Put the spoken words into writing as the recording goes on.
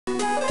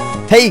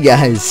Hey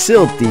guys,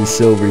 Silty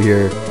over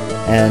here,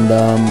 and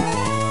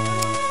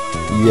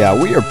yeah,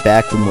 we are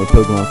back with more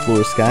Pokemon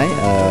Flora Sky.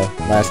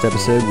 Last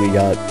episode we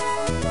got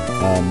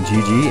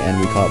GG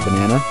and we caught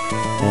Banana,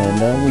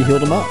 and we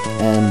healed him up,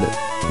 and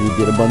we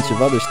did a bunch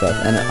of other stuff.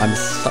 And I'm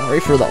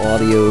sorry for the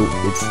audio;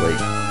 it's like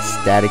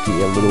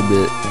staticky a little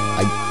bit.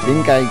 I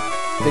think I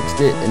fixed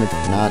it, and if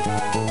not,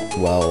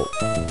 well,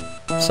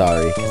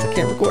 sorry, because I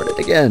can't record it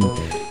again.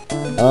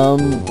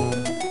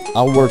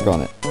 I'll work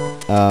on it.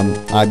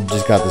 I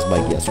just got this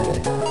bike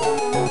yesterday.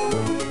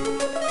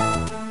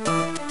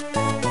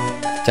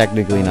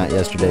 Technically not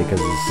yesterday, because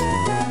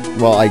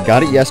well, I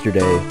got it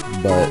yesterday,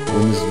 but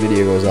when this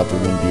video goes up,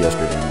 it won't be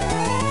yesterday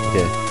anymore.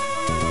 Okay.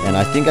 And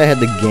I think I had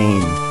the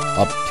gain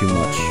up too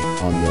much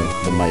on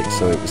the mic,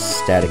 so it was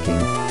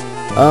staticking.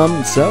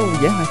 So,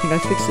 yeah, I think I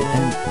fixed it,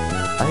 and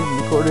I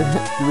recorded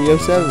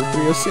 307,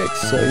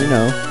 306, so, you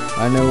know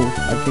I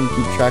can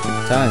keep track of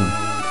the time.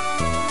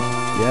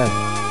 Yeah.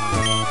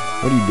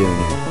 What are you doing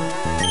here?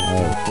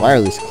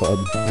 Wireless club.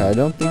 I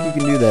don't think you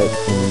can do that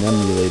in an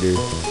emulator.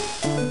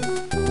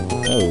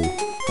 Oh.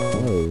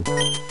 Whoa.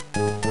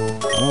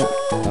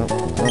 I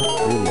don't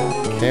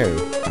really care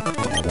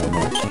that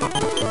much.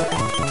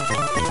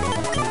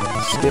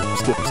 Skip.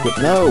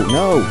 No,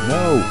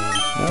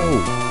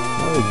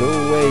 go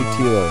away,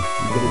 Tila.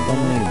 You got a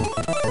dumb name.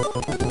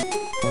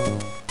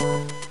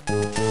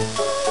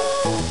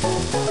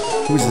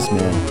 Who's this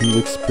man? He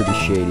looks pretty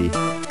shady.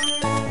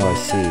 Oh, I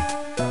see.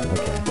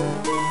 Okay.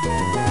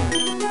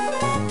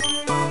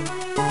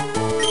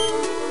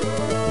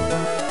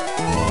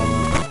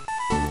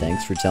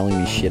 Thanks for telling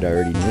me shit I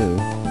already knew.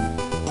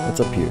 What's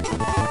up here?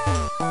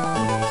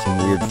 Some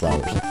weird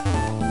flowers.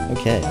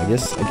 Okay, I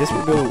guess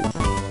we'll go.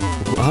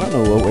 I don't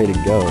know what way to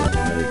go. Like,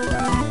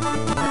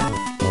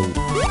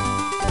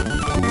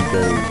 do we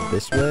go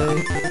this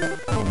way?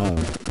 Oh,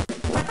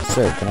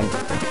 sir, can I?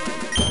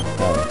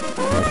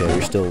 Oh, okay.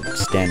 You're still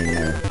standing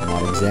there,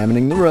 not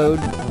examining the road,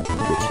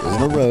 which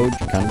isn't a road.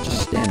 You're kind of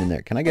just standing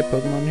there. Can I get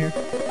Pokemon here?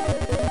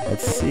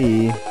 Let's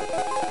see.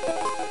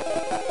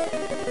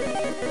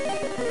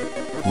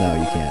 No,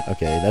 you can't.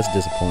 Okay, that's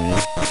disappointing.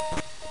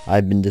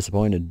 I've been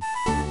disappointed.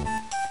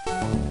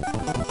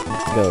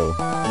 Let's go.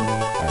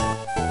 Alright.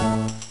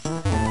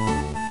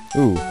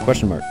 Ooh,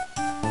 question mark.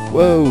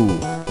 Whoa!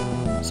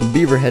 Some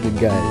beaver-headed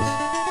guys.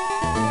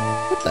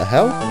 What the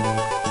hell?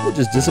 What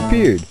just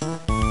disappeared?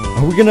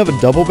 Are we gonna have a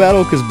double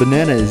battle? Because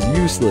Banana is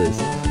useless.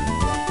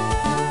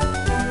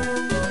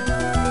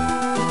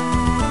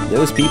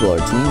 Those people are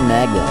Team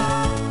Magma.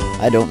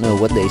 I don't know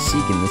what they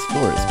seek in this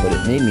forest, but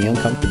it made me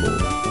uncomfortable.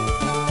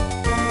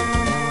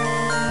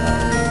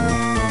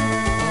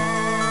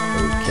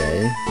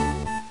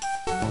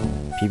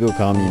 People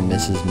call me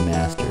Mrs.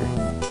 Master.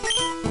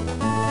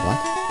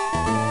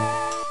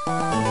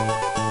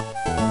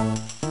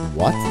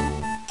 What?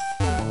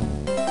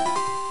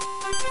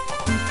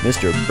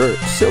 Mr. Burt.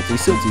 Silty,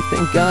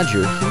 thank God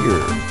you're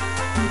here.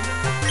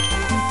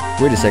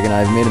 Wait a second,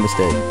 I've made a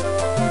mistake.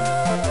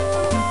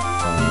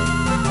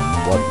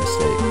 What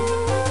mistake?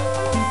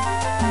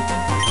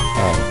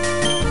 Oh.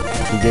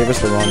 He gave us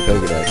the wrong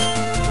Pokedex.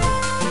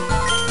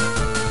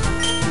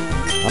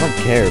 I don't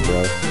care,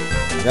 bro. I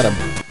got a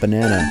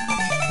banana.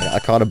 I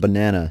caught a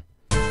banana.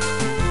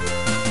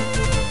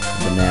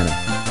 Banana.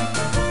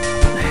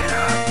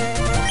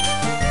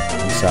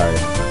 I'm sorry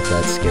if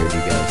that scared you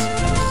guys. I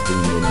was just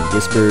doing it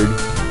whispered.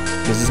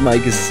 Because this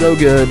mic is so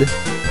good.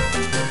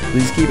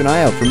 Please keep an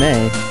eye out for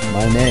May.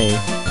 My May.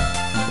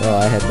 Well,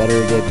 I had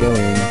better get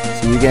going.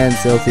 See you again,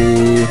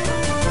 Silty.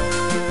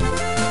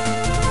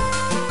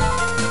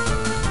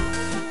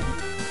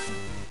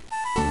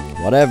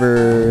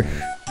 Whatever.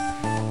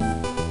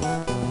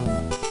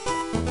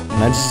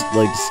 Can I just,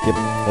 like, skip?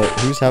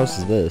 Whose house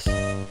is this?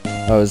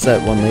 Oh, it's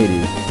that one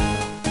lady.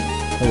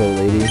 Hello,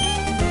 lady.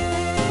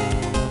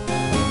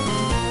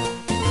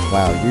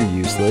 Wow, you're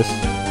useless.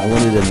 I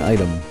wanted an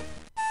item.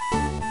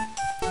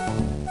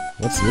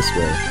 What's this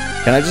way?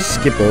 Can I just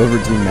skip over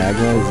to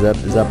Magma? Is that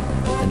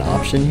an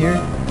option here?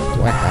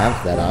 Do I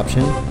have that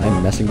option?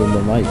 I'm messing with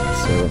the mic,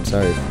 so I'm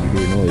sorry if you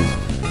hear noise.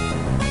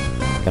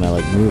 Kinda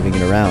like moving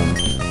it around.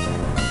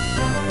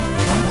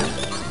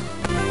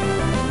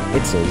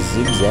 It's a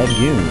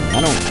zigzagoon.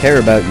 I don't care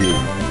about you.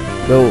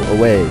 Go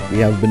away. We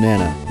have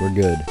Banana. We're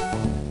good.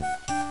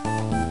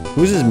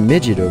 Who's this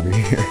midget over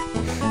here?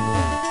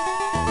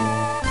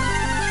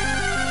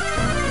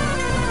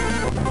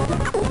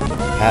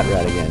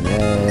 Patrat again.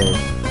 Yay.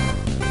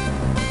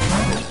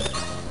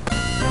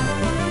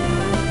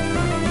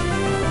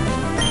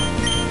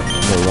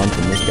 I'm gonna run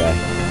from this guy.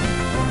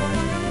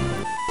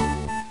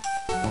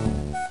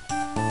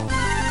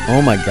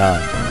 Oh my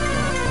god.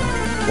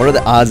 What are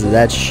the odds of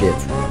that shit?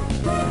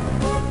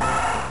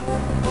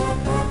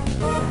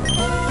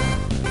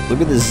 Look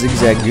at this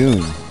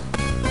zigzagoon.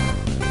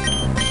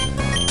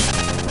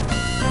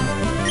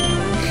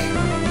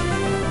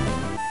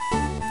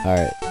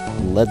 Alright,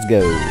 let's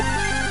go.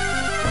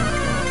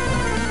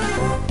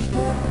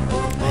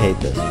 I hate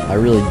this. I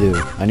really do.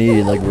 I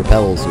need, like,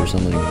 repels or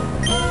something.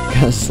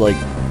 Because, like,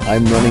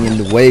 I'm running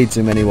into way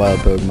too many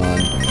wild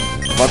Pokemon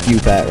Fuck you,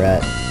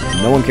 Patrat.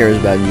 No one cares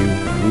about you.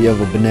 We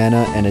have a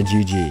banana and a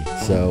GG.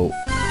 So,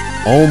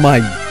 oh my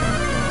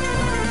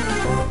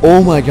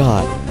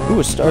god. Who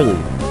was Starly?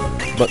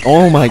 But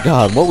oh my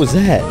god, what was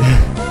that?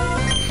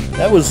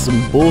 That was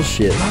some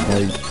bullshit.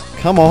 Like,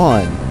 come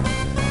on.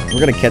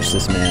 We're gonna catch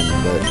this man,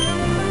 but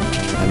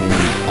I mean,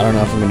 I don't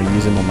know if I'm gonna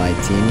use him on my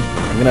team.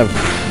 I'm gonna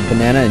have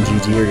Banana and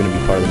GG are gonna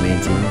be part of the main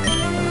team,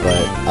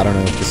 but I don't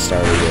know if this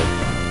Starly will.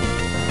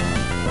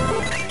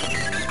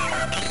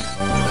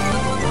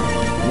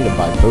 I need to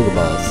buy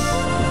Pokeballs.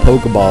 The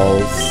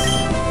Pokeballs.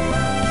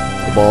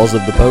 The balls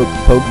of the poke.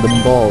 Poke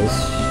them balls.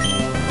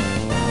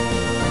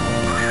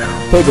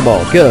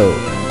 Pokeball, go!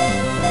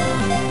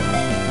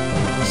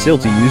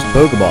 Silty used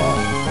Pokeball.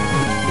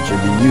 It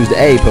should be used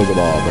a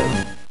Pokeball, but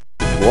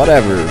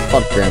whatever.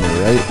 Fuck grammar,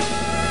 right?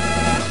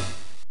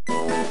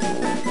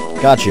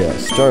 Gotcha.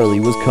 Starly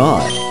was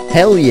caught.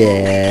 Hell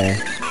yeah!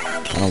 I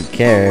don't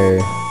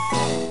care.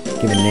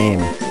 Give a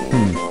name.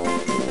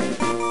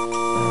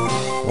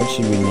 What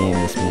should we name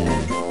this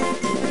man?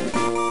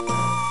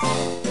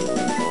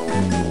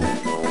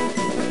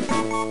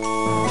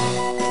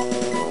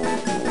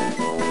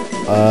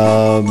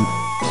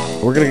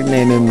 We're gonna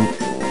name him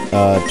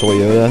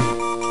Toyota.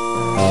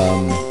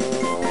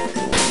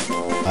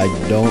 I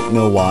don't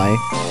know why.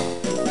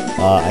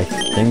 I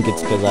think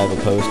it's because I have a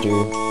poster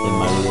in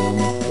my room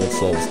that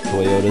says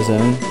Toyota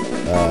Zone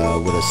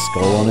with a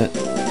skull on it.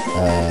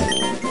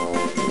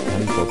 How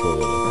do you spell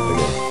Toyota?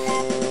 Okay.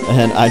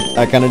 And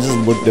I kind of just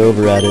looked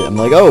over at it. I'm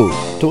like, oh,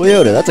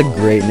 Toyota. That's a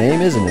great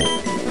name, isn't it?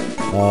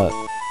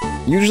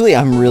 Usually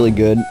I'm really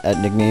good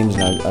at nicknames,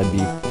 and I'd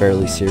be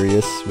fairly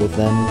serious with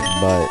them,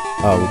 but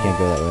oh, we can't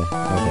go that way.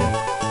 Okay.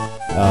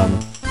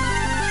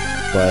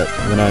 But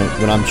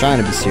when I'm trying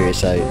to be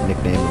serious, I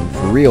nickname them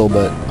for real.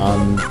 But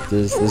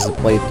this is a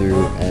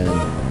playthrough, and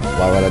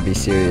why would I be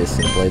serious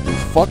in a playthrough?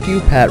 Fuck you,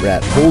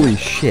 Patrat. Holy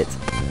shit.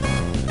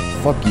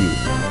 Fuck you.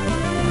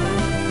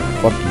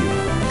 Fuck you.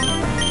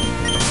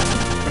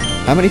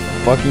 How many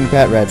fucking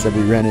Patrats have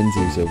we run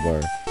into so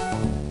far?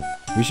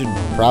 We should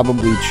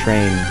probably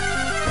train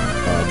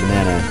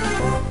Banana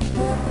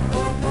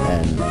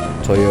and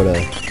Toyota,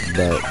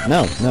 but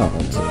no,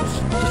 just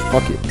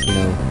fuck it, you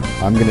know.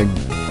 I'm gonna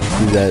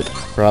do that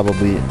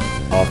probably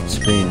off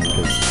screen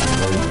because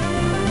I'm lazy.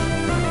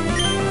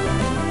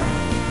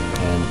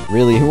 And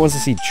really, who wants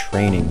to see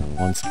training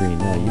on screen?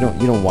 No,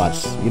 you don't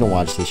watch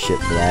this shit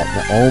for that.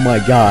 No, oh my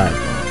god.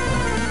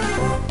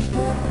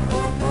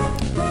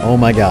 Oh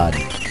my god.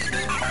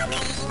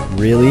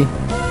 Really?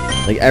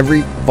 Like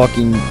every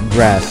fucking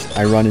grass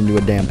I run into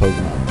a damn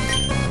Pokemon.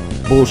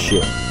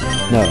 Bullshit.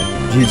 No,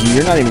 GG,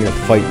 you're not even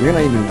gonna fight. You're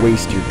not even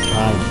waste your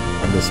time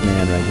on this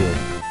man right here.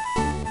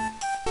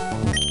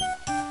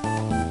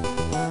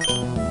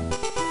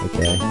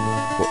 Okay.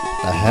 What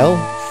the hell?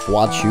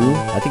 Fwachu?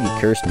 I think he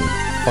cursed me.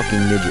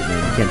 Fucking midget,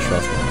 man. You can't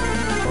trust him.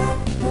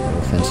 No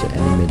offense to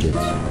any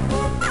midgets.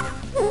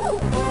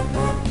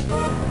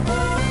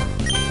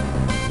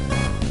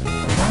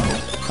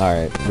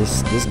 Alright,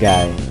 this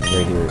guy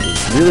right here is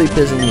really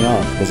pissing me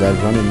off because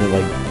I've run into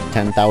like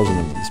 10,000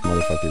 of these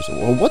motherfuckers.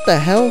 Well, what the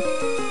hell?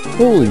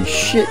 Holy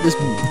shit, this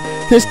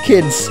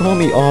kid saw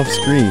me off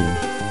screen.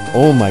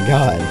 Oh my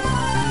god.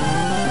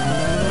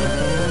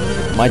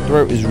 My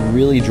throat is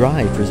really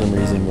dry for some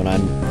reason when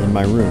I'm in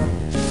my room.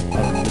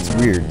 It's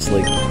weird. It's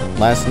like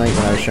last night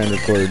when I was trying to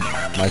record,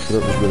 my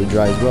throat was really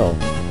dry as well.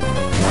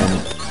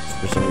 And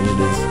for some reason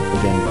it is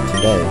again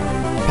today.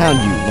 Pound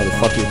you,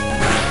 motherfucker.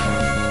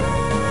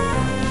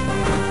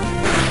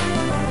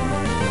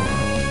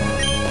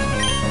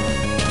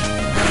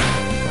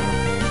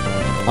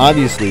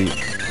 Obviously,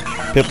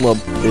 Piplup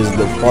is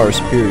the far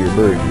superior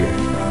bird here.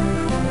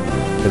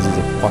 Because he's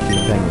a fucking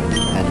penguin,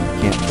 and he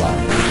can't fly.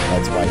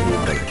 That's why he's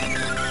better.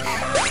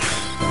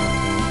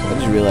 I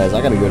just realized I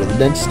gotta go to the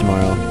dentist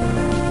tomorrow.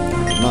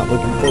 I'm not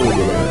looking forward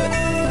to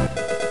that.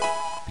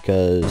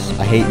 Because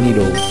I hate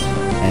needles,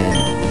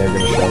 and they're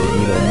gonna shove a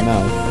needle in my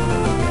mouth.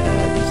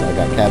 Because I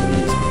got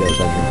cavities because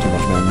I drink too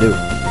much Mountain Dew.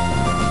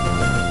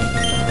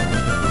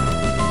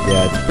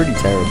 Yeah, it's pretty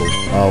terrible.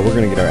 Oh, we're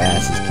gonna get our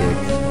asses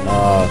kicked.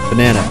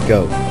 Banana,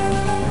 go.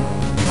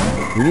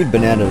 We need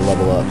Banana to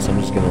level up, so I'm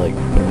just gonna like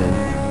put him in.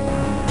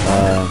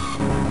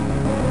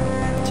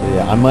 So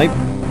yeah, I might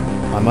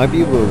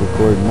be able to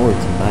record more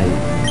tonight,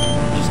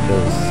 just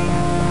because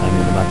I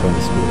mean I'm not going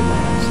to school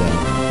tomorrow, so I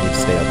need to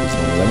stay up as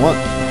long as I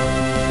want.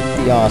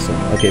 Pretty awesome.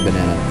 Okay,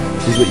 Banana,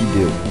 here's what you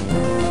do.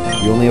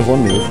 You only have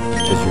one move,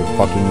 because you're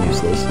fucking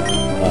useless.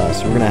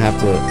 So we're gonna have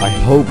to. I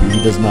hope he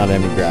does not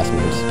have any grass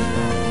moves.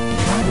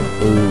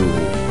 Ooh.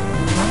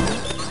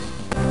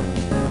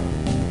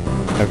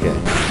 Okay,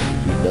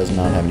 he does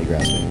not have any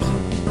grass moves.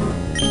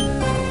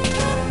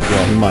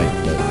 Well, he might,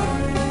 but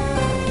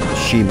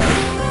she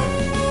might.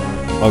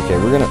 Okay,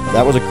 we're gonna.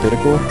 That was a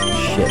critical.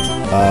 Shit.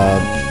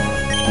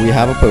 We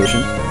have a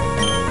potion.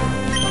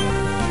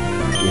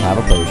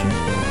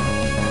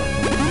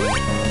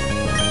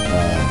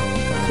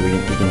 So we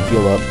can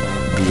heal up.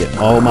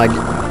 Oh my.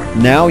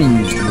 Now he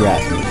used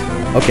grass moves.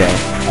 Okay,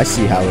 I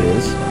see how it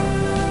is.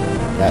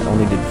 That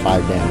only did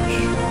 5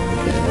 damage.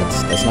 Okay,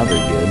 that's not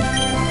very good.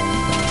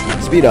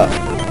 Speed up.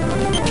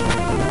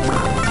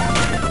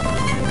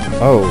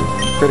 Oh,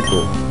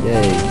 critical.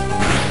 Yay.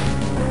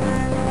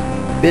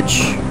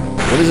 Bitch,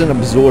 what is an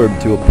absorb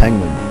to a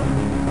penguin?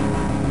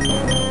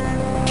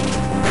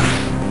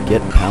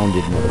 Get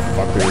pounded,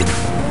 motherfucker.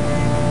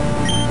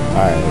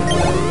 Alright.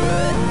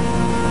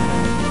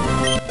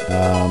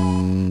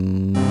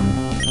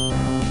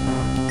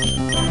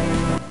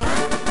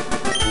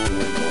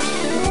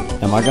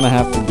 Am I gonna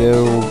have to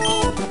go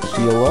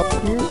heal up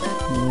here?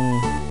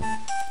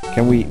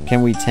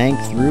 Can we tank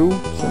through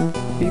some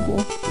people?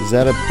 Is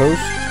that a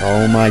post?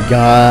 Oh my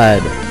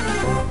god.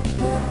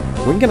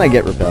 When can I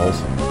get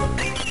repels?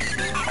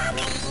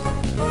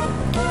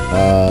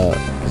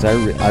 Cause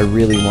I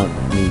really want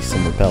me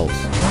some repels.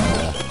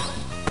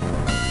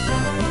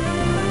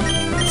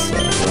 Let's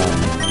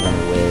run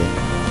away.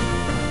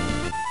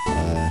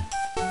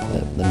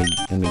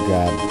 Let me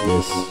grab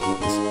this.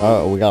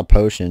 Oh, we got a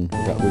potion.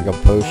 We got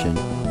potion.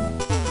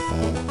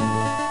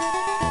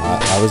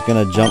 I was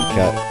gonna jump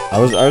cut. I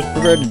was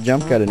prepared to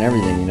jump cut and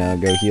everything, you know,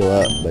 go heal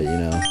up, but I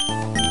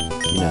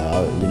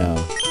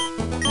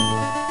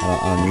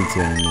don't need to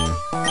anymore.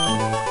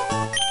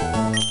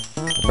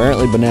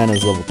 Apparently,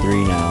 Banana's level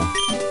 3 now.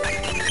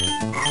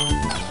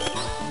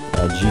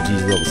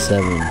 GG's level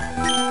 7.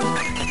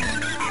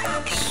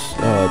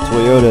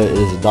 Toyota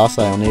is a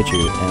docile nature,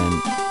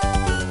 and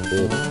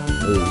it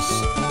is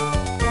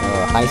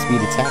a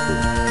high-speed attacker.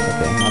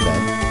 Okay, not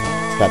bad.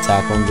 It's got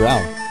tackle and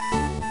growl.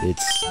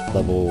 It's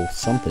level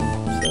something,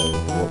 so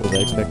what was I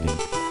expecting?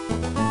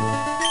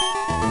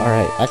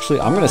 Alright, actually,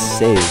 I'm gonna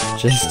save,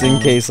 just in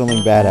case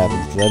something bad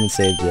happens, because I haven't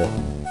saved yet.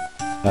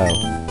 Oh.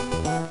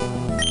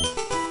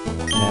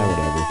 Yeah,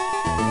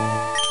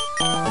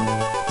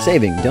 whatever.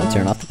 Saving, don't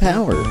turn off the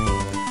power.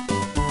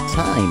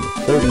 Time,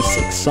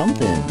 36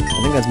 something.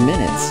 I think that's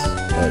minutes,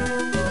 but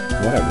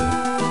whatever.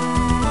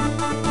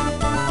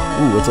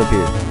 Ooh, what's up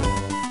here?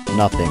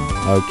 Nothing.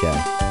 Okay.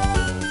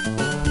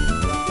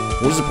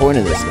 What's the point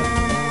of this thing?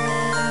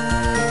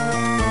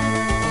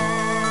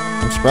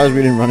 I'm surprised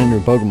we didn't run into a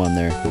Pokemon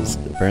there, because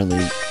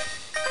apparently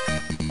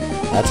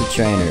that's a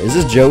trainer. Is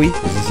this Joey?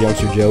 Is this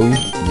youngster Joey?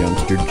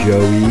 Youngster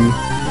Joey.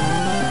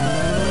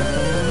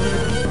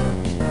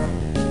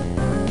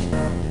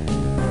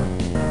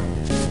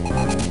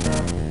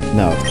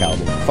 No, it's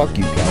Calvin. Fuck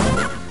you,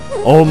 Calvin.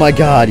 Oh my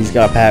god, he's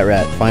got a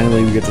Patrat.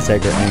 Finally, we get to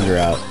take our anger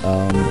out.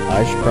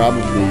 I should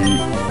probably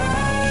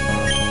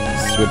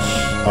switch.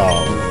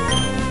 Oh.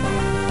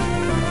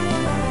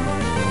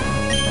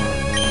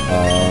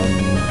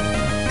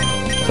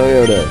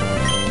 Toyota,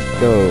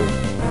 go.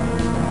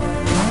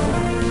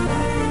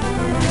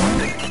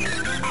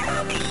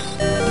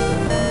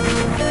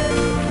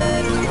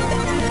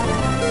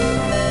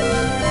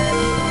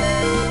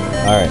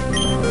 Alright.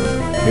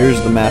 Here's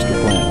the master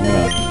plan. I'm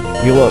gonna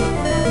heal up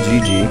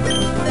GG.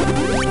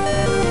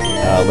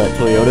 Let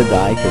Toyota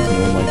die, because no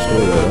one likes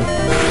Toyota.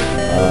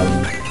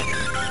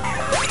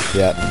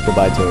 Yeah,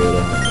 goodbye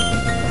Toyota.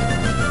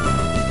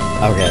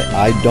 Okay,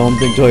 I don't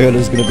think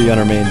Toyota's gonna be on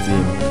our main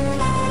team.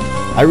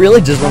 I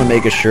really just want to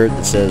make a shirt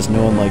that says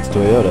no one likes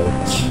Toyota.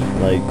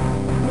 Like,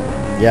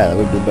 yeah, that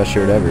would be the best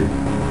shirt ever.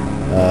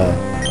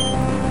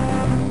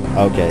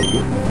 Okay,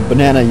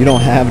 Banana, you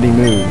don't have any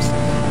moves,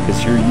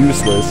 because you're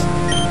useless.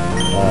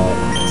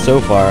 So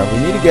far, we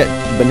need to get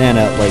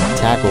Banana, like,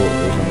 tackle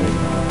or something.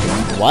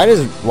 Why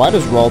does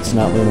Ralts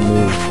not learn a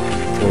move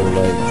to,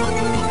 like,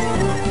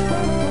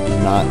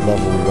 not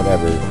level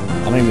whatever?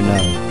 I don't even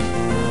know.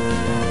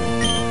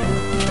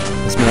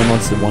 This man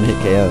wants to one-hit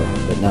KO,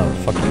 but no,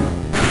 fuck you.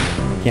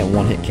 You can't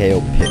one-hit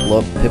KO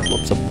Piplup.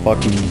 Piplup's a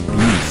fucking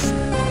beast.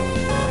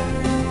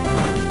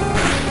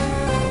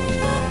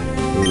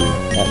 Ooh,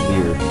 that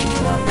beer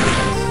is not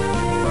nice.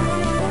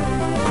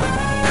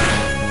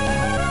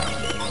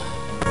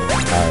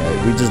 Alright,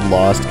 we just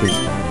lost because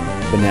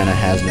Banana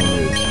has no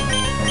moves.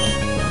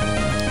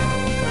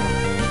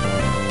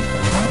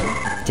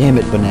 Damn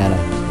it, Banana.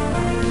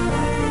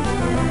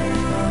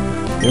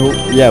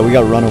 Yeah, we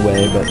got run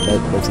away, but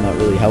that's not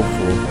really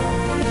helpful.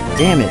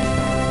 Damn it!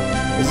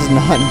 This is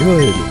not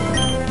good.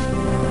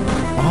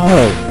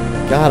 Oh,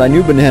 God, I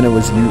knew Banana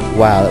was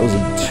wow, that was a...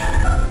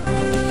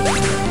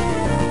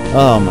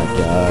 Oh my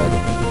god.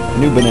 I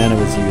knew Banana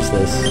was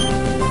useless.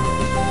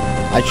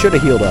 I should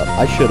have healed up.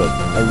 I should have.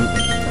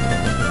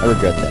 I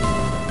regret that.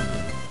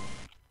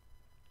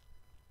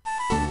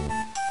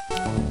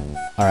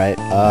 Alright,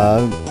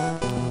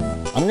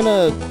 I'm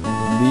gonna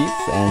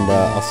leave, and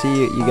I'll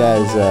see you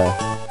guys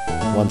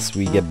once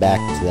we get back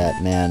to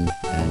that man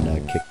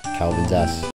and kick Calvin's ass.